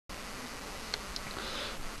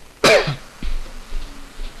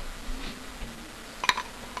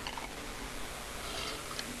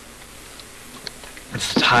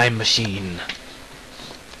time machine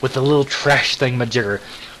with the little trash thingamajigger,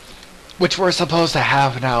 which we're supposed to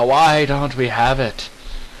have now. Why don't we have it?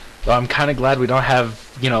 Though I'm kind of glad we don't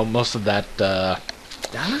have, you know, most of that Doc?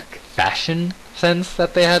 fashion sense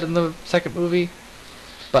that they had in the second movie.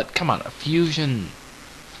 But come on, a fusion.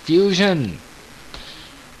 Fusion!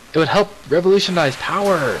 It would help revolutionize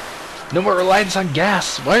power. No more reliance on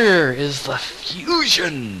gas. Where is the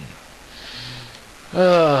fusion?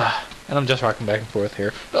 And I'm just rocking back and forth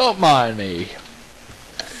here. Don't mind me.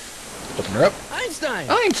 Open her up. Einstein!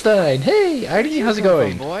 Einstein! Hey, Heidi, how's it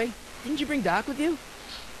going? Boy, didn't you bring Doc with you?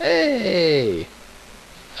 Hey!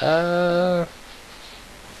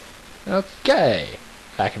 Okay.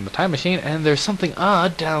 Back in the time machine, and there's something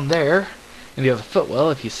odd down there in the other footwell,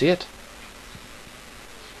 if you see it.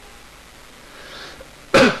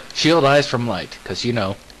 Shield eyes from light, because you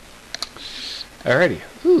know. Alrighty.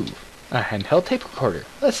 Ooh, a handheld tape recorder.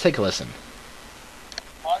 Let's take a listen.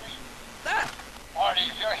 Marty? Marty,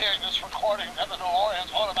 if you're hearing this recording, then the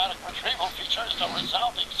DeLorean's automatic retrieval feature is a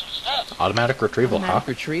resounding success. Automatic retrieval, Automatic huh?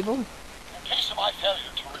 retrieval? In case of my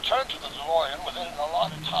failure to return to the DeLorean within an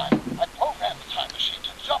allotted time, I programmed the time machine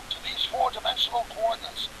to jump to these four-dimensional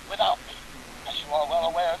coordinates without me. As you are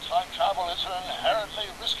well aware, time travel is an inherently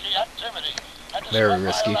risky activity. And Very despite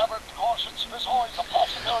risky. my elaborate precautions, there's always a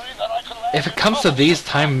possibility that I could land If it in comes to trouble these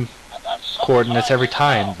sometime. time And that's coordinates every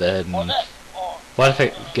sometime time, then or then, or what if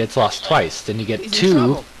it gets lost twice? Then you get He's in two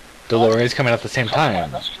trouble. DeLoreans coming out at the same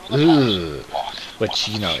time. Ooh, which,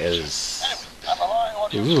 you know, is...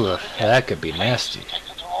 Ooh, that could be nasty.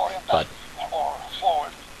 But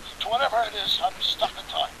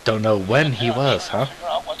don't know when he was, huh?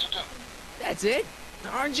 That's it?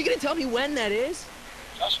 Aren't you gonna tell me when that is?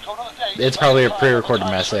 It's probably a pre-recorded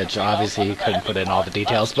message. Obviously, he couldn't put in all the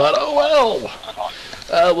details, but oh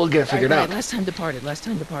well! We'll get it figured out. Last time departed.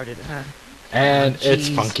 And Oh, it's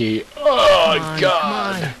jeez. funky. Oh, Come on,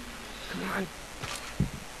 God! Come on.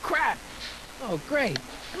 Crap! Oh, great.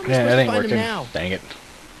 How am I Yeah, supposed it to ain't find him working. now? Dang it.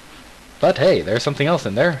 But hey, there's something else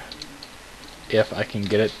in there. If I can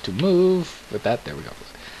get it to move with that, there we go.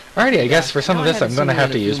 Alrighty, I guess for some of this I'm going to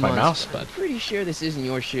have to use my mouse, I'm but pretty sure this isn't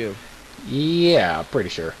your shoe. yeah, pretty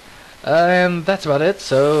sure. And that's about it,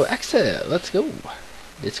 so exit. Let's go.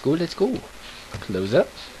 Let's go. Close up.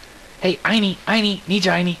 Hey, Einie, need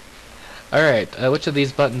ya, Einie. Alright, which of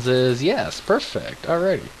these buttons is yes? Perfect.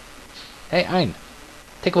 Alrighty. Hey, Ein,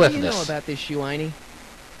 take a What whiff do of you know this. about this shoe, Einie?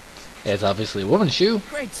 It's obviously a woman's shoe.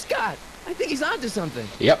 Great Scott! I think he's onto something.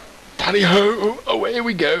 Yep. Tally-ho! Away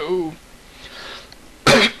we go!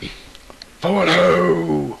 Forward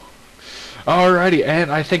ho! Alrighty, and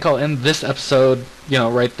I think I'll end this episode, you know,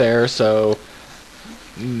 right there, so...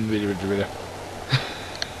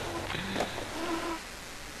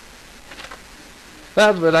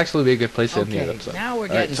 That would actually be a good place to end the Okay, episode. now we're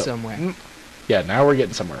Alright, getting somewhere. Yeah, now we're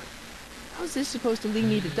getting somewhere. How's this supposed to lead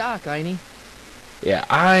me to Doc, Einie? Yeah,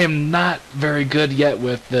 I am not very good yet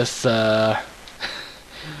with this, you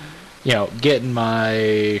know, getting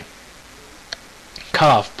my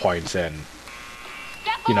cutoff points in.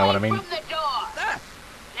 You know what I mean? From the door.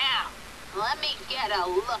 Now, let me get a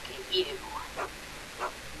look at you.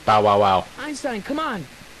 Bow wow wow. Einstein, come on!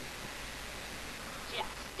 Just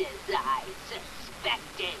as I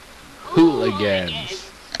suspected.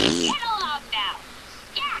 Hooligans. Get along now.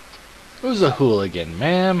 Scat! Who's a hooligan,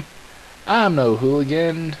 ma'am? I'm no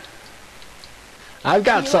hooligan. I've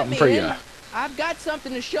got Can you something let for me you. in? I've got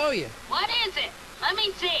something to show you. What is it? Let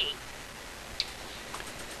me see.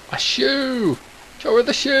 A shoe! Show her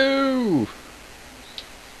the shoe!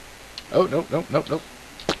 Oh, nope.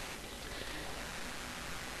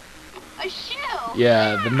 A shoe?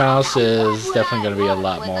 Yeah, the mouse is definitely going to be a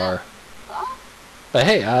lot more. But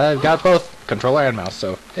hey, I've got both controller and mouse,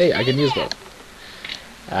 so hey, I can use both.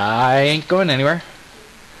 I ain't going anywhere.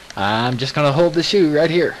 I'm just going to hold the shoe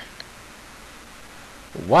right here.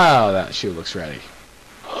 Wow, that shoe looks ready.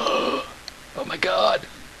 Oh my god!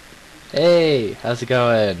 Hey, how's it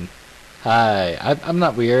going? Hi, I'm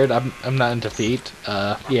not weird. I'm not into feet.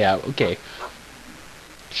 Yeah, okay.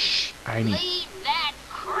 Shh, I need. Leave that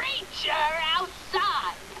creature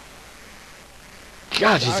outside.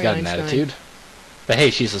 God, she's Sorry, got an Einstein. attitude. But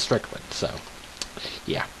hey, she's a Strickland, so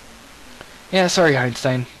yeah. Yeah, sorry,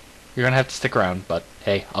 Einstein. You're gonna have to stick around, but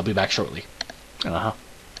hey, I'll be back shortly. Uh huh.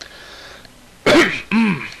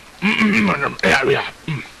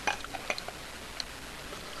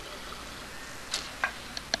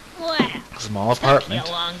 Well, Small took apartment.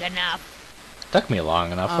 you long enough. Took me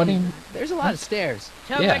long enough. What do you? There's a lot of stairs.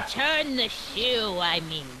 To Yeah. return the shoe, I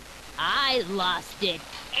mean. I lost it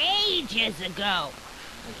ages ago.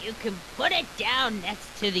 You can put it down next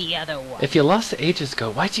to the other one. If you lost it ages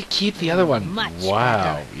ago, why'd you keep the other one? Much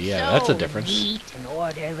Wow, better. yeah, So that's a difference. Neat and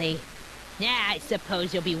orderly. Now I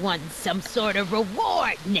suppose you'll be wanting some sort of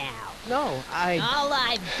reward now. No, All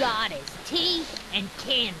I've got is tea and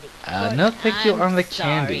candy. But no thank you I'm on the sorry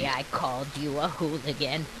candy. I called you a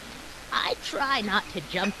hooligan. I try not to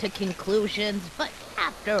jump to conclusions, but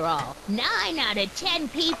after all, 9 out of 10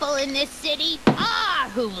 people in this city are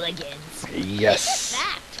hooligans. It's a Yes.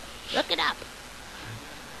 fact. Look it up.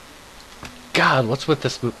 God, what's with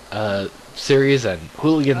this series and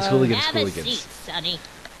hooligans, hooligans, Have a hooligans? seat, Sonny.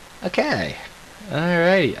 Okay.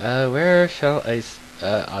 Alrighty, where shall I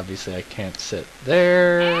obviously I can't sit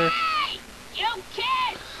there. Hey! You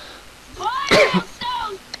kids! Put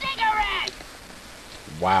those cigarettes!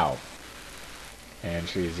 Wow. And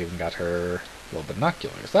she's even got her little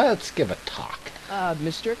binoculars. Let's give a talk.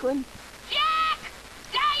 Miss Strickland? Jack!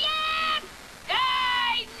 Diane!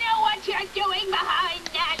 I know what you're doing behind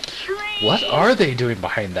that tree! What are they doing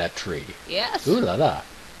behind that tree? Yes? Ooh la la.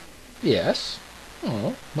 Yes.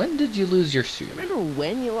 Oh, when did you lose your shoe? Remember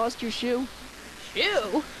when you lost your shoe?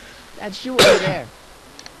 You? That shoe over there.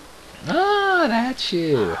 Ah, that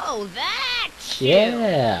shoe. Oh, that you!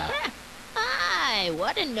 Yeah. Hi,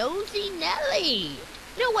 what a nosy Nelly.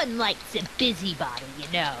 No one likes a busybody, you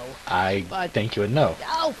know. I But- think you would know.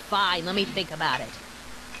 Oh, fine, let me think about it.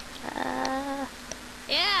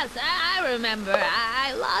 Yes, I remember.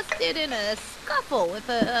 I lost it in a scuffle with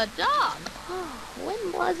a dog.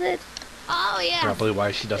 When was it? Oh, yes. Probably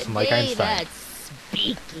why she doesn't the like day Einstein. that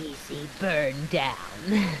speakeasy burned down.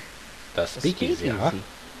 The speakeasy, huh?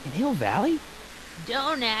 In Hill Valley?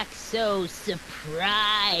 Don't act so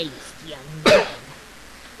surprised, young man.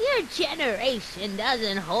 Your generation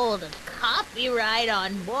doesn't hold a copyright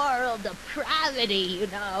on moral depravity, you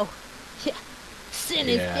know. Sin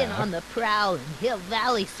has been Yeah. on the prowl in Hill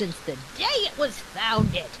Valley since the day it was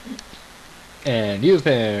founded. And you've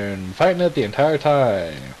been fighting it the entire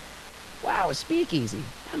time. Wow, a speakeasy.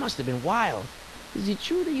 That must have been wild. Is it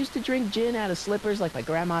true they used to drink gin out of slippers like my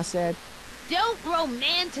grandma said? Don't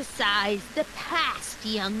romanticize the past,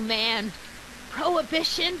 young man.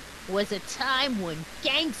 Prohibition was a time when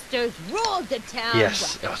gangsters ruled the town.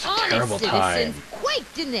 Yes, while it was a honest terrible citizens time.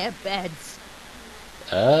 quaked in their beds.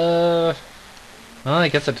 Well, I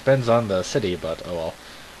guess it depends on the city, but oh well.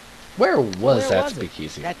 Where was Where that was it?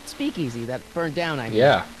 speakeasy? That speakeasy that burned down, I mean.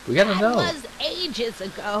 Yeah, we gotta That know. was ages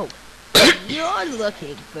ago. You're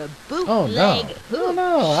looking for bootleg Oh no. Oh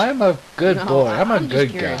no, I'm a good No, boy. I'm a just good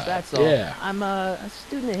curious, guy. That's all. Yeah. I'm a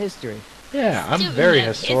student of history. Yeah, I'm Student very of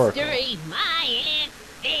historical. History, my Aunt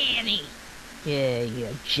Fanny. Yeah, you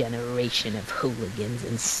generation of hooligans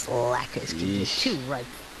and slackers can do Yeesh. two right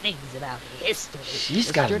things about history.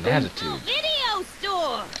 She's got an Strickland? Oh, attitude. video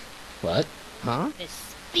store! What? Huh? The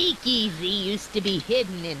speakeasy used to be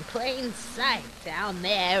hidden in plain sight down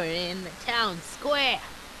there in the town square,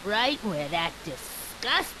 right where that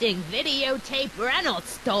disgusting videotape rental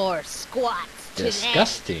store squats today.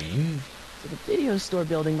 Disgusting. So the video store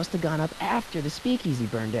building must have gone up after the speakeasy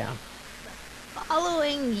burned down.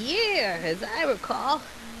 Following year, as I recall.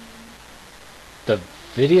 The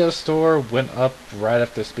video store went up right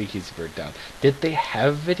after Speakeasy burned down. Did they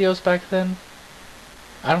have videos back then?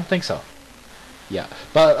 I don't think so. Yeah,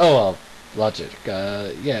 but oh well. Logic.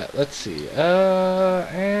 Yeah, let's see.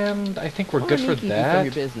 And I think we're I good wanna for keep you from that.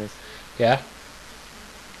 your business. Yeah.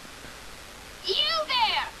 You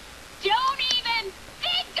there! Don't even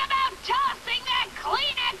think about tossing that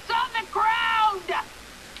Kleenex on the ground!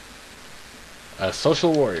 A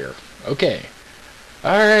social warrior. Okay.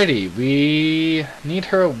 Alrighty, we need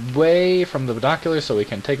her away from the binoculars so we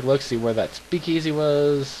can take a look, see where that speakeasy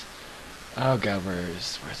was. Oh god,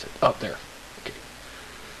 where's it? Oh, there. Okay.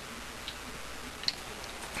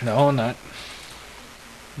 No, not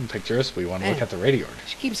pictures. We want to look Man. at the radiator.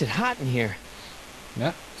 She keeps it hot in here.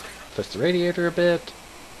 Yeah. Twist the radiator a bit.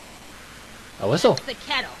 A whistle. The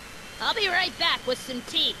kettle. I'll be right back with some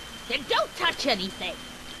tea. And don't touch anything.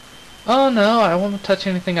 Oh no, I won't touch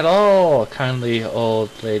anything at all, kindly old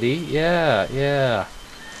lady. Yeah, yeah.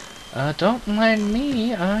 Don't mind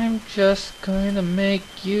me. I'm just going to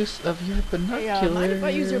make use of your binoculars. Hey, mind if I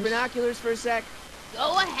use your binoculars for a sec?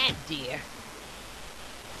 Go ahead, dear.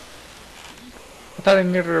 I thought I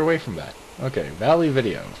needed her away from that. Okay, Valley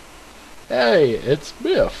Video. Hey, it's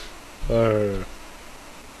Biff. With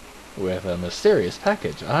a mysterious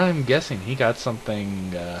package. I'm guessing he got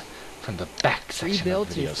something from the back section Rebuilt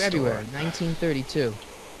of the video in February store. 1932.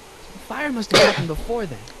 The fire must have happened before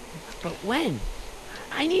then. But when?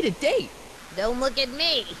 I need a date. Don't look at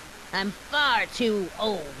me. I'm far too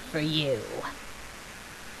old for you.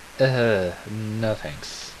 No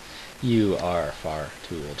thanks. You are far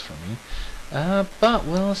too old for me. But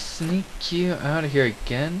we'll sneak you out of here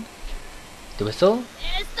again. The whistle?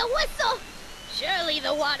 There's the whistle. Surely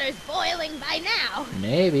the water's boiling by now.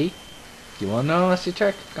 Maybe. You wanna know unless you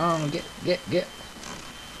check? Go on, get.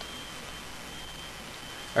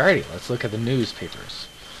 Alrighty, let's look at the newspapers.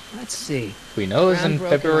 Let's see. We know it's in Groundbroken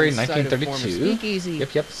February on site of former 1932. Speakeasy.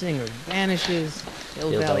 Yep. Singer vanishes. Hill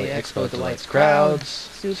Hill Valley Valley Expo Expo delights delights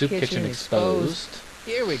crowds. crowds. Soup kitchen exposed.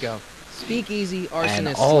 Here we go. Speakeasy And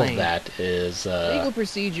arsonist all slain. of that is Legal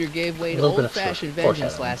procedure gave way a to little bit of old-fashioned foreshadowing.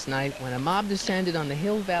 vengeance last night when a mob descended on the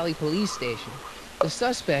Hill Valley police station. The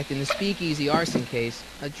suspect in the Speakeasy arson case,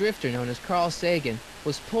 a drifter known as Carl Sagan,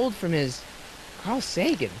 was pulled from his... Carl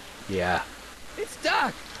Sagan? yeah. It's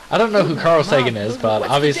Doc! I don't know who Carl Sagan Mom, is, but what's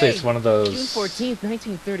the obviously date? it's one of those. June 14th,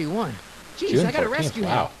 1931. Jeez, June I gotta 14th, rescue him.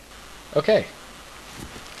 wow. Okay.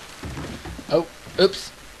 Oh,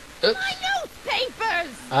 oops. My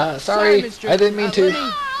newspapers! Sorry, Sorry, Mr. I didn't mean to. Lenny.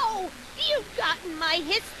 Oh, you've gotten my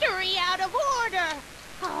history out of order.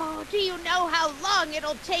 Oh, do you know how long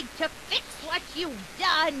it'll take to fix what you've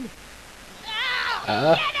done? Ow! Get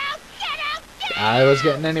out! Get out! Get out! I was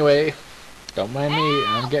getting anyway. Don't mind me,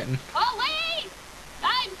 I'm getting. Police!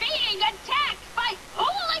 I'm being attacked by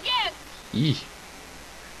hooligans! Eee.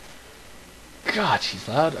 God, she's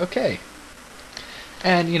loud. Okay.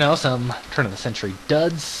 And, you know, some turn-of-the-century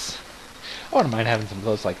duds. I wouldn't mind having some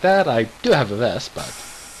clothes like that. I do have a vest, but...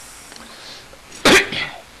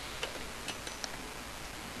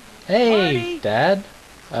 Hey, Marty! Dad.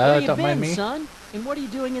 Where you Don't been, mind me. son? And what are you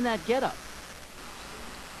doing in that getup?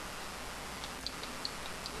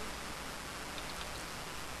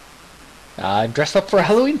 I'm dressed up for a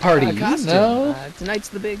Halloween party, you Costume. know. Tonight's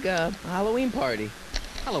the big Halloween party.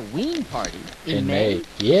 Halloween party? In May.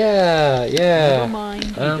 Yeah, yeah. Never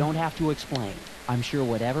mind. You Um, don't have to explain. I'm sure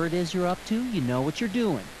whatever it is you're up to, you know what you're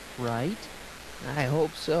doing, right? I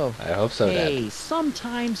hope so. I hope so, Hey, Dad.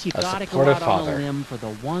 sometimes you A gotta go supportive out on father. a limb for the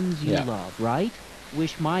ones you Yeah. love, right?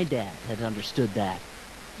 Wish my dad had understood that.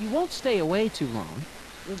 You won't stay away too long.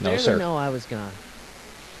 You No, barely sir. know I was gone.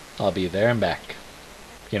 I'll be there and back.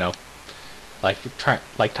 You know, like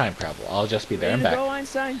time travel. I'll just be there Ready and to back. go,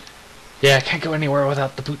 Einstein? Yeah, I can't go anywhere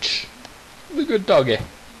without the pooch. The good doggy.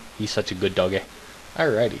 He's such a good doggy.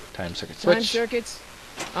 Alrighty, time circuit switch. Time circuits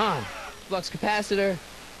on. Flux capacitor.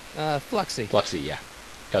 Fluxy. Fluxy, yeah.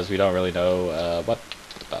 Because we don't really know what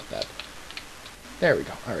about that. There we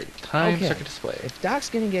go. Alrighty, time Okay. circuit display. If Doc's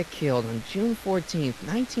gonna get killed on June 14th,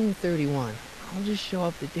 1931, I'll just show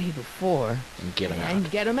up the day before And get him and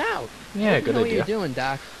out. get him out. Yeah, You good know idea. what you're doing,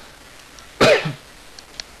 Doc.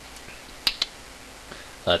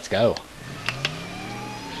 Let's go.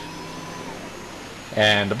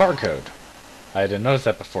 And the barcode. I didn't notice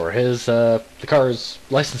that before. The car's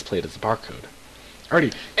license plate is a barcode.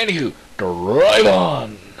 Alrighty, anywho, drive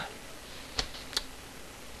on!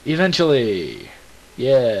 Eventually.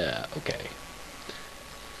 Yeah, okay.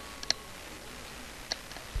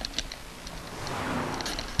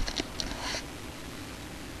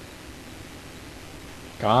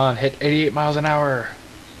 Come on, hit 88 miles an hour.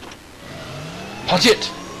 Punch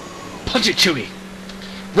it! Punch it, Chewie!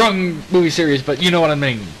 Wrong movie series, but you know what I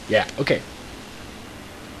mean. Yeah, okay.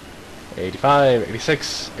 85,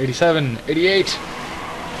 86, 87, 88.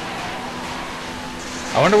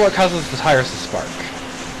 I wonder what causes the tires to spark.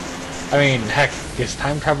 I mean, heck, is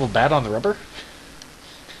time travel bad on the rubber?